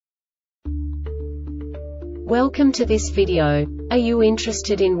Welcome to this video. Are you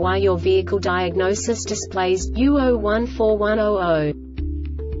interested in why your vehicle diagnosis displays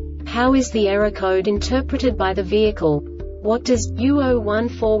U0141-00? How is the error code interpreted by the vehicle? What does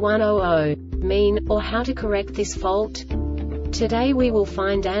U0141-00 mean, or how to correct this fault? Today we will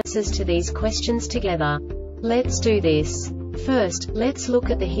find answers to these questions together. Let's do this. First, let's look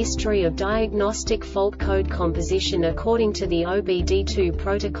at the history of diagnostic fault code composition according to the OBD2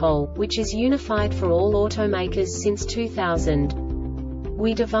 protocol, which is unified for all automakers since 2000.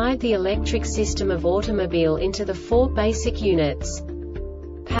 We divide the electric system of automobile into the four basic units: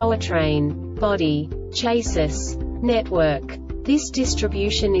 powertrain, body, chassis, network. This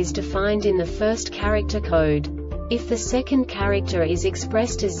distribution is defined in the first character code. If the second character is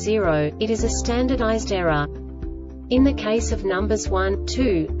expressed as 0, it is a standardized error. In the case of numbers 1,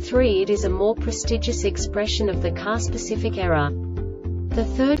 2, 3, it is a more prestigious expression of the car-specific error. The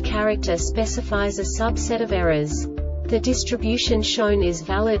third character specifies a subset of errors. The distribution shown is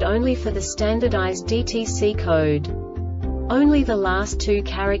valid only for the standardized DTC code. Only the last two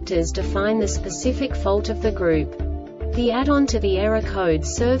characters define the specific fault of the group. The add-on to the error code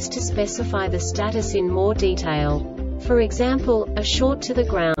serves to specify the status in more detail. For example, a short to the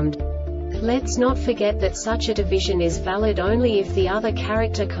ground. Let's not forget that such a division is valid only if the other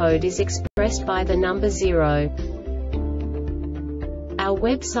character code is expressed by the number 0. Our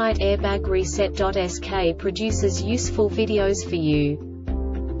website airbagreset.sk produces useful videos for you.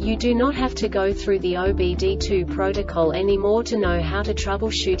 You do not have to go through the OBD2 protocol anymore to know how to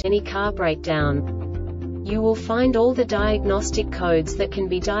troubleshoot any car breakdown. You will find all the diagnostic codes that can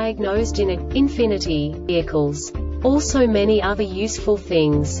be diagnosed in Infinity vehicles. Also many other useful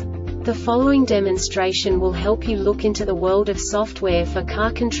things. The following demonstration will help you look into the world of software for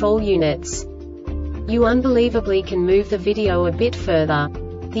car control units. You unbelievably can move the video a bit further.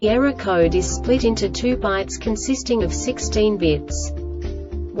 The error code is split into 2 bytes consisting of 16 bits.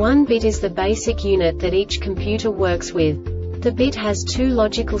 1 bit is the basic unit that each computer works with. The bit has 2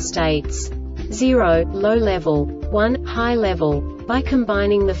 logical states: 0, low level, 1, high level. By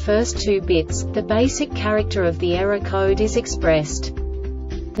combining the first 2 bits, the basic character of the error code is expressed.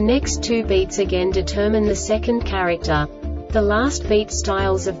 The next 2 beats again determine the second character. The last beat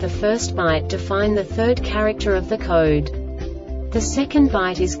styles of the first byte define the third character of the code. The second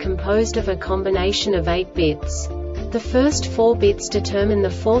byte is composed of a combination of 8 bits. The first 4 bits determine the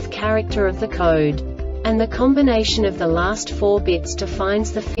fourth character of the code. And the combination of the last 4 bits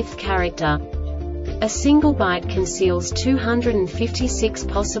defines the fifth character. A single byte conceals 256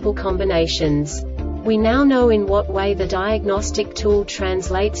 possible combinations. We now know in what way the diagnostic tool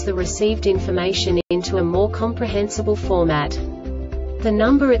translates the received information into a more comprehensible format. The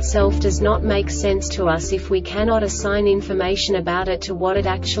number itself does not make sense to us if we cannot assign information about it to what it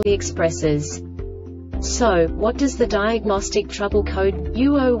actually expresses. So, what does the Diagnostic Trouble Code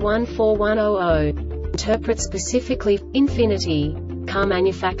U0141-00 interpret specifically for Infinity car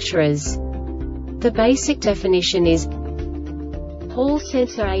manufacturers? The basic definition is Hall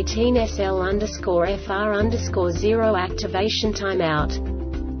sensor 18SL_FR_0 activation timeout.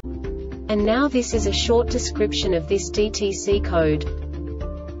 And now this is a short description of this DTC code.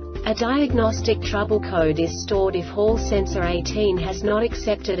 A diagnostic trouble code is stored if Hall sensor 18 has not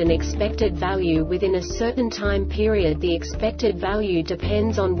accepted an expected value within a certain time period. The expected value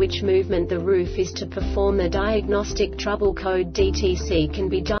depends on which movement the roof is to perform. The diagnostic trouble code DTC can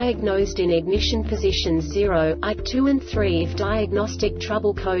be diagnosed in ignition positions 0, I, 2 and 3. If diagnostic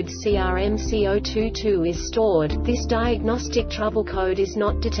trouble code CRMC022 is stored, this diagnostic trouble code is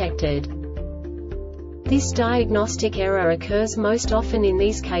not detected. This diagnostic error occurs most often in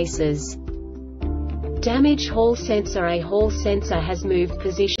these cases: damage Hall sensor. A Hall sensor has moved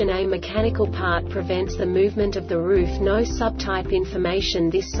position. A mechanical part prevents the movement of the roof. No subtype information.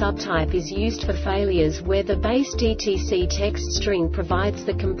 This subtype is used for failures where the base DTC text string provides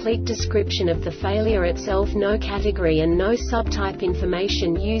the complete description of the failure itself. No category and no subtype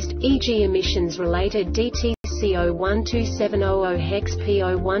information used, e.g. emissions related DTC C01270 hex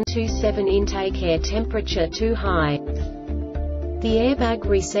P0127 intake air temperature too high. The Airbag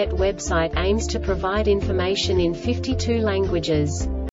Reset website aims to provide information in 52 languages.